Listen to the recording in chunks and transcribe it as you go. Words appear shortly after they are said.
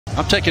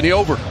I'm taking the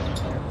over.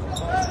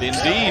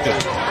 Indeed.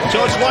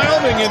 So it's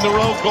Wyoming in the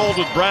road gold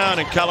with brown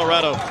and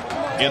Colorado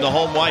in the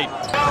home white.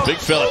 Big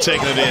fella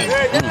taking it in.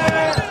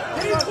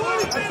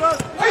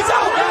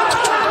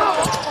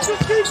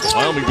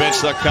 Wyoming bench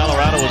thought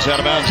Colorado was out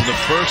of bounds, and the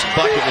first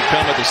bucket will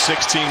come at the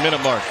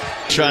 16-minute mark.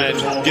 Try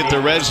and get their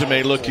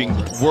resume looking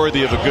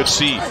worthy of a good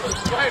seed.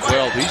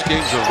 Well, these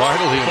games are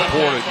vitally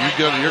important.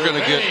 You're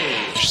going to get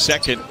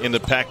second in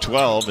the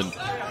Pac-12, and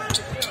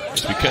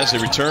it's because they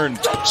returned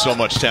so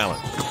much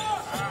talent.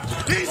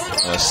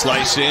 A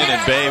slice in,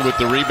 and Bay with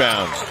the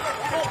rebound.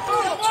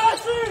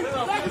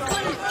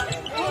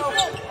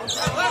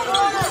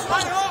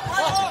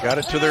 Got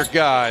it to their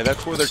guy.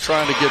 That's where they're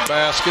trying to get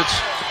baskets.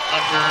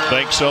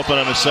 Banks open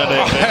on a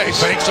Sunday. Hey,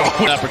 Banks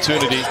open.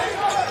 Opportunity.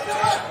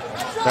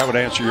 That would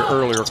answer your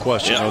earlier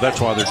question. Yeah. No,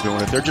 that's why they're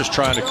doing it. They're just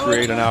trying to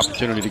create an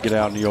opportunity to get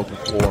out in the open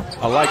floor.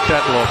 I like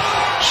that look.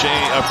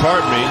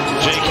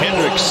 Jake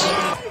Hendricks.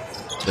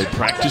 They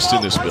practiced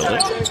in this building,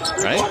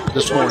 right?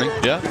 This morning.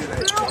 Yeah.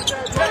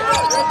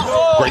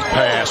 Great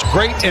pass.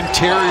 Great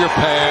interior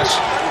pass.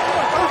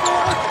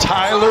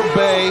 Tyler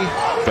Bay.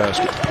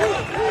 Basket.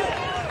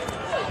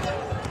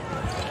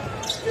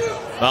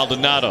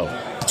 Maldonado.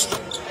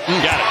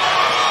 Got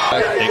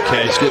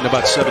it. He's getting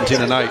about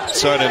 17 a night.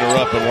 Sorry to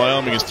interrupt, but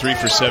Wyoming is 3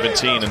 for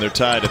 17, and they're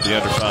tied at the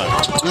under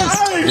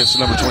 5. Against the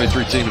number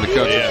 23 team in the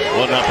country. Yeah,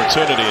 what an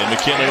opportunity, and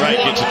McKinley Wright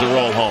gets it to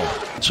roll home.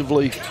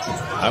 Defensively,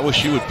 I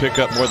wish you would pick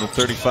up more than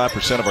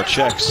 35% of our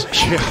checks.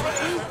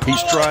 Yeah,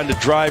 he's trying to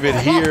drive it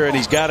here, and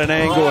he's got an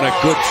angle and a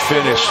good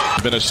finish.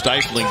 It's been a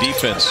stifling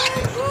defense.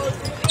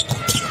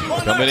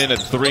 Coming in at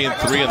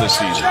 3-3 in the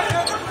season.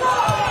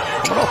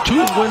 Well, 2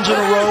 wins in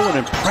a row, an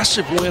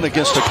impressive win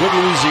against a good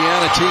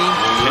Louisiana team.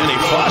 Kenny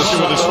Foster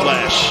with a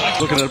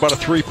splash. Looking at about a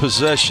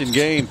 3-possession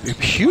game.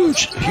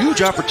 Huge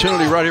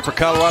opportunity right here for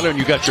Colorado, and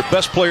you got your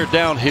best player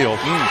downhill.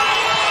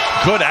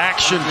 Good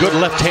action, good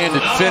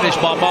left-handed finish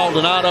by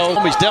Maldonado.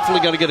 He's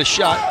definitely going to get a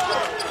shot.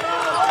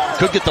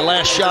 Could get the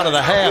last shot of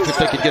the half if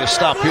they could get a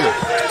stop here.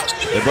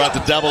 They brought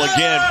the double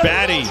again.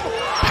 Batty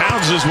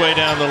pounds his way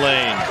down the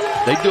lane.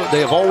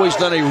 They have always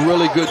done a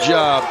really good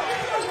job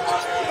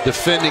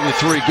defending the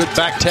 3. Good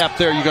back tap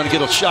there. You're going to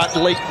get a shot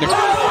late. 4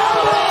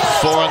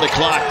 on the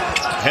clock.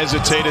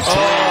 Hesitated 3.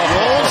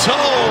 Rolls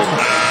home.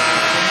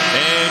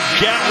 And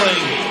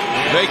Gatling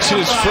makes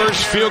his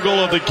first field goal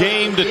of the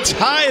game to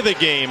tie the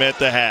game at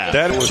the half.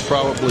 That was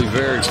probably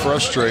very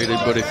frustrating,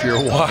 but if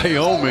you're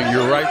Wyoming,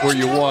 you're right where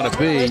you want to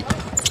be.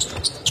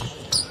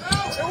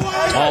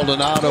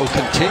 Maldonado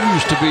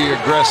continues to be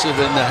aggressive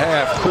in the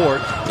half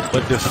court,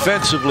 but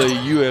defensively,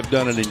 you have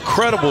done an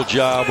incredible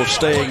job of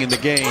staying in the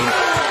game.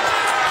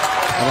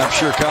 And I'm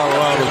sure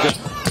Colorado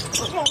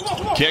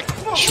kick.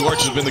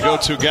 Schwartz has been the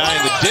go-to guy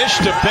in the dish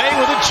to Bay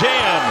with a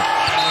jam.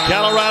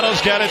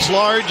 Colorado's got its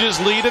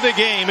largest lead of the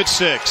game at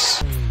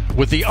 6.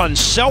 With the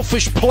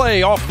unselfish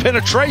play off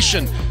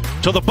penetration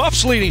to the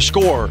Buffs' leading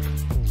scorer,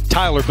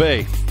 Tyler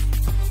Bay.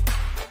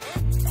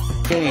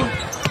 Game.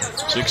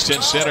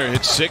 6'10" center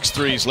hit 6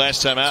 threes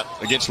last time out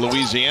against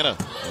Louisiana.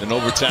 An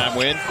overtime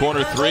win.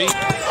 Corner 3.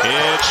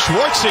 It's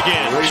Schwartz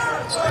again.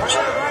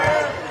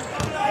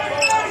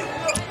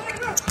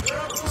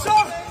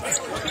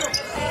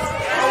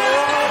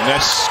 And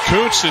that's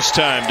Kuntz this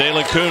time.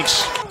 Dalen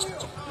Kuntz.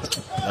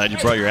 Glad you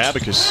brought your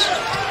abacus.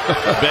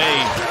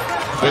 Bay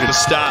with the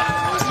stop.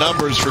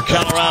 Numbers for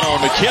Colorado.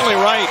 And McKinley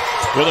Wright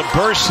with a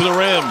burst to the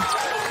rim.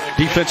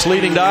 Defense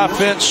leading to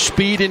offense.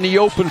 Speed in the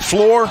open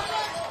floor.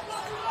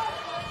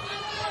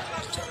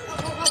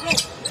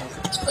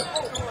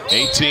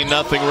 18-0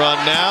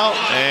 run now.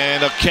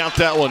 And I'll count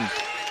that one.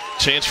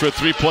 Chance for a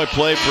 3-point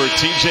play for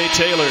T.J.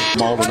 Taylor.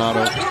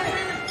 Maldonado.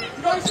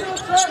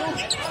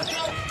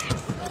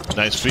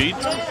 Nice feed.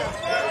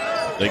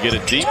 They get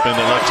it deep, and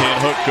the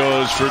left-hand hook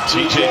goes for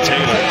T.J.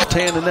 Taylor. Left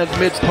hand in that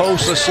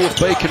mid-post. Let's see if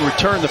Bay can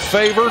return the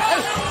favor.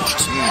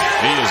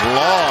 He is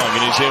long,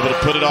 and he's able to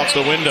put it off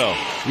the window.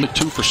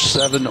 2 for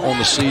 7 on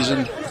the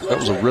season. That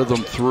was a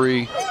rhythm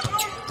 3.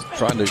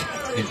 Trying to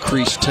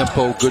increase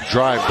tempo. Good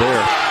drive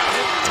there.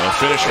 A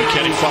finish from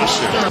Kenny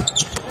Foster.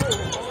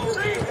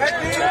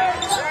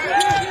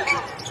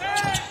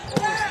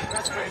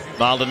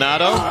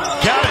 Maldonado.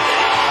 Got it.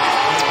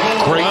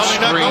 Great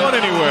screen. Not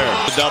going anywhere.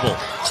 The double.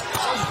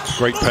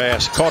 Great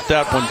pass. Caught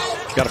that one.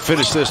 Got to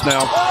finish this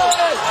now.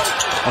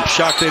 I'm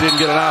shocked they didn't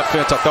get an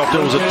offense. I thought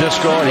there was a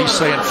discard. He's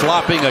saying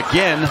flopping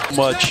again.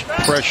 Much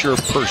pressure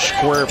per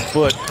square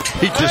foot.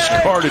 He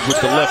discarded with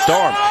the left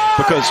arm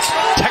because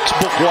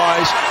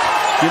textbook-wise,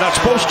 you're not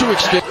supposed to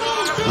extend.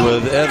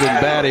 With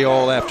Evan Batty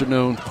all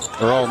afternoon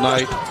or all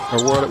night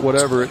or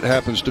whatever it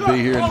happens to be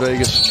here in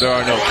Vegas. There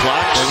are no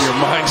clocks. And your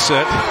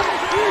mindset.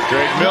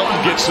 Greg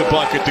Milton gets the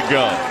bucket to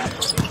go.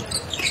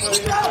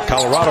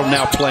 Colorado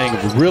now playing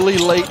really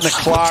late in the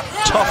clock.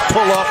 Tough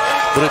pull-up,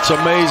 but it's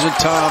amazing,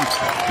 Tom.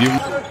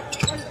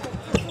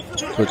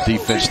 Good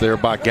defense there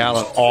by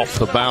Gallant off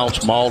the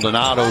bounce.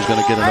 Maldonado is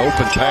going to get an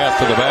open path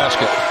to the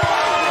basket.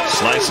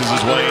 Slices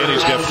his way in.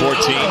 He's got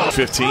 14,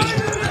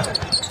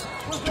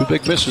 15. 2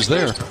 big misses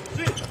there.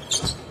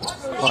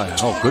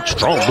 Oh, good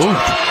strong move.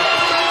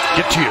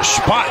 Get to your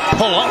spot.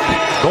 Pull up.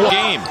 Go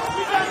game.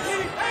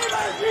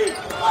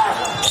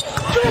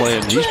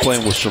 He's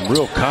playing with some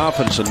real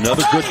confidence.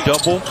 Another good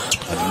double.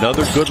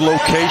 Another good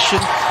location.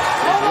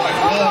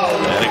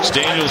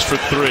 Daniels for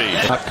three.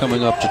 Not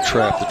coming up to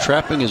trap. The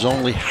trapping is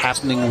only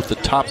happening with the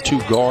top two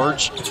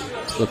guards.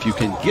 So if you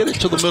can get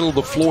it to the middle of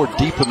the floor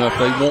deep enough,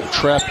 they won't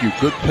trap you.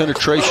 Good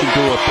penetration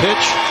to a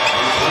pitch.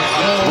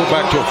 We're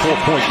back to a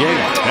 4-point game.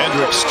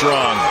 Hendricks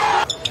strong.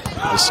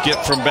 The skip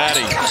from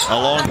Batty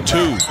along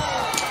two.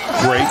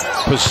 Great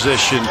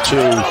position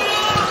too.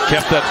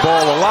 Kept that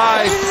ball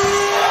alive.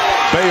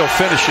 Bay will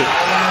finish it.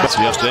 That's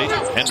the update.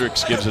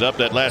 Hendricks gives it up.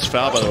 That last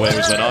foul, by the way,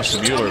 was on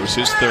Austin Mueller. It was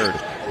his third.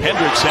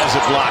 Hendricks has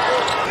it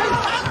blocked.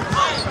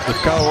 If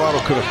Colorado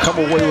could have come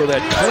away with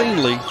that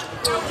cleanly.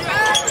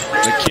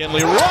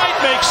 McKinley Wright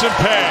makes him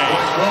pay.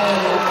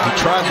 He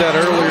tried that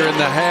earlier in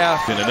the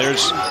half. And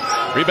there's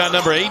rebound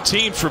number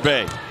 18 for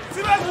Bay.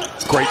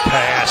 Great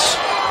pass.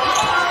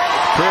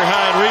 Career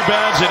high in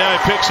rebounds, and now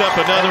he picks up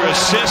another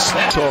assist.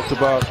 Talked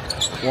about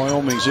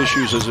Wyoming's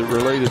issues as it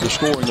related to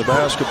scoring the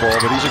basketball,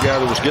 but he's a guy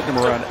that was getting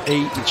them around 8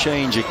 and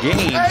change a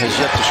game, has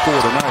yet to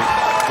score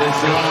tonight.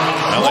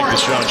 I like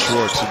this Sean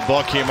Schwartz. The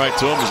ball came right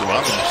to him. He's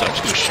like, I'm just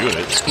going to shoot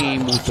it.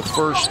 Team with the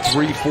first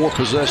 3-4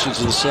 possessions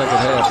of the second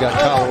half got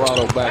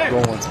Colorado back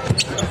going.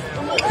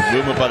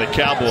 Movement by the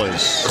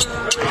Cowboys.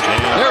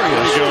 And there he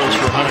is. He goes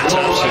for Hunter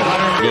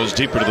Thompson. Goes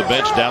deeper to the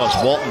bench. Dallas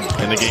Walton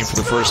in the game for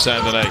the first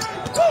time tonight.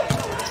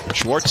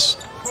 Schwartz.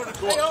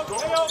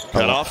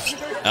 Cut off.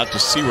 Out to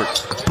Seward.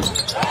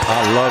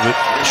 I love it.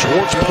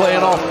 Schwartz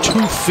playing off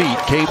 2 feet.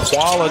 Gave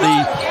quality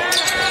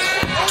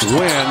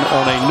win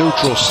on a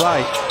neutral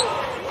site.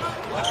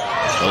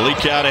 A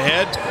leak out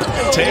ahead.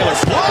 Taylor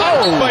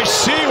blocked by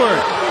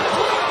Seward.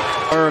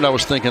 I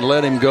was thinking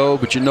let him go,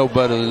 but you know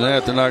better than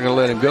that. They're not going to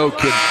let him go.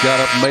 Kid got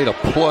up and made a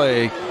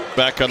play.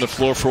 Back on the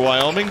floor for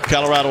Wyoming.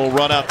 Colorado will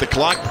run out the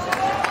clock.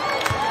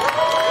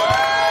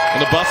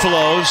 And the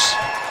Buffaloes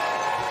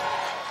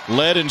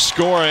led in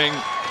scoring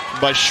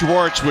by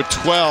Schwartz with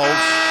 12.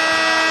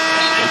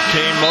 It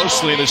came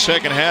mostly in the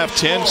second half,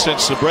 10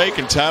 since the break,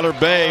 and Tyler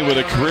Bay with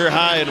a career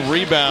high in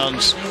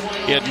rebounds.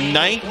 He had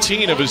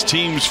 19 of his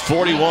team's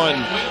 41.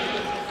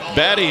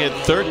 Batty had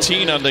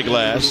 13 on the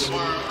glass.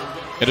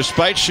 And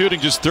despite shooting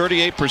just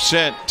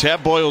 38%,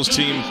 Tab Boyle's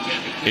team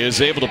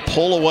is able to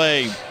pull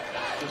away,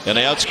 and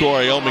they outscore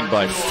Wyoming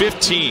by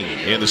 15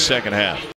 in the second half.